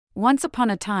Once upon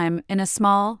a time, in a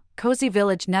small, cozy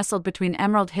village nestled between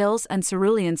emerald hills and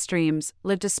cerulean streams,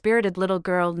 lived a spirited little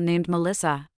girl named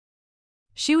Melissa.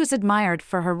 She was admired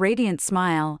for her radiant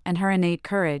smile and her innate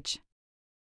courage.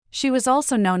 She was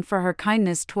also known for her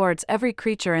kindness towards every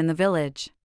creature in the village.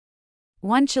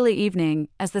 One chilly evening,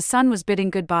 as the sun was bidding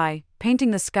goodbye,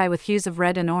 painting the sky with hues of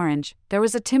red and orange, there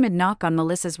was a timid knock on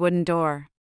Melissa's wooden door.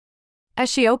 As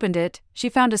she opened it, she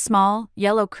found a small,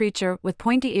 yellow creature with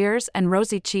pointy ears and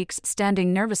rosy cheeks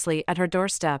standing nervously at her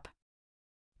doorstep.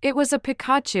 It was a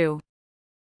Pikachu.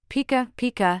 "Pika,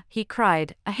 Pika," he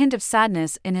cried, a hint of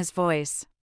sadness in his voice.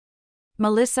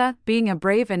 Melissa, being a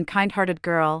brave and kind-hearted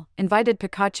girl, invited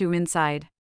Pikachu inside.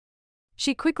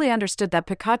 She quickly understood that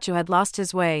Pikachu had lost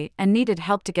his way and needed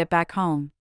help to get back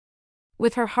home.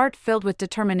 With her heart filled with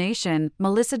determination,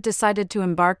 Melissa decided to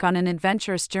embark on an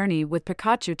adventurous journey with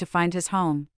Pikachu to find his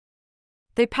home.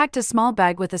 They packed a small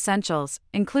bag with essentials,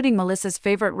 including Melissa's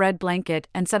favorite red blanket,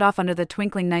 and set off under the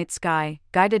twinkling night sky,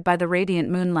 guided by the radiant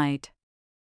moonlight.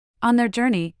 On their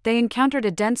journey, they encountered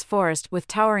a dense forest with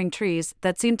towering trees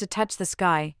that seemed to touch the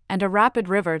sky, and a rapid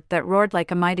river that roared like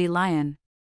a mighty lion.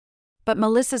 But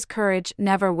Melissa's courage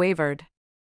never wavered.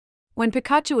 When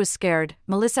Pikachu was scared,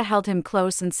 Melissa held him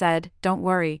close and said, "Don't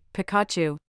worry,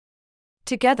 Pikachu.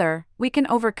 Together, we can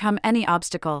overcome any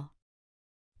obstacle."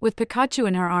 With Pikachu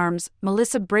in her arms,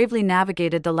 Melissa bravely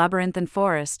navigated the labyrinthine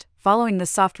forest, following the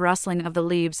soft rustling of the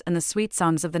leaves and the sweet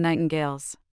songs of the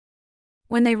nightingales.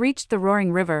 When they reached the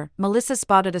roaring river, Melissa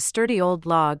spotted a sturdy old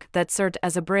log that served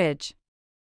as a bridge.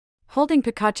 Holding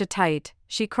Pikachu tight,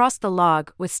 she crossed the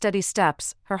log with steady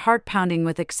steps, her heart pounding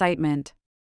with excitement.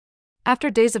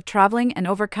 After days of traveling and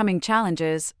overcoming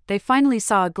challenges, they finally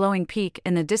saw a glowing peak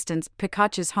in the distance,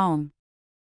 Pikachu's home.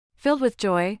 Filled with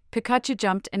joy, Pikachu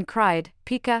jumped and cried,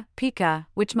 "Pika, Pika,"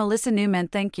 which Melissa knew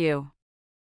meant thank you.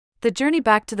 The journey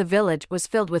back to the village was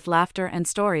filled with laughter and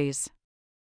stories.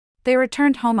 They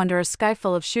returned home under a sky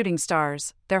full of shooting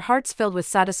stars, their hearts filled with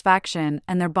satisfaction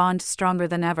and their bond stronger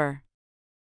than ever.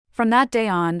 From that day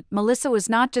on, Melissa was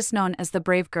not just known as the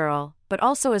brave girl, but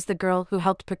also as the girl who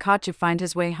helped Pikachu find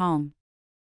his way home.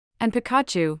 And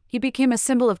Pikachu, he became a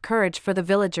symbol of courage for the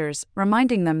villagers,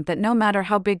 reminding them that no matter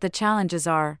how big the challenges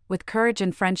are, with courage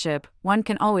and friendship, one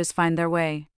can always find their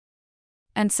way.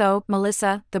 And so,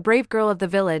 Melissa, the brave girl of the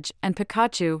village, and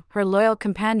Pikachu, her loyal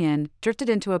companion, drifted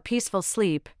into a peaceful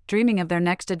sleep, dreaming of their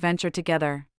next adventure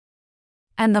together.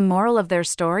 And the moral of their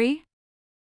story?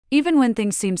 Even when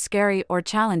things seem scary or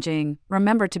challenging,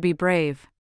 remember to be brave.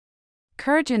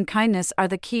 Courage and kindness are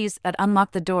the keys that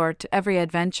unlock the door to every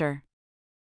adventure.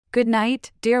 Good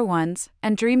night, dear ones,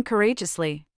 and dream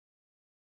courageously.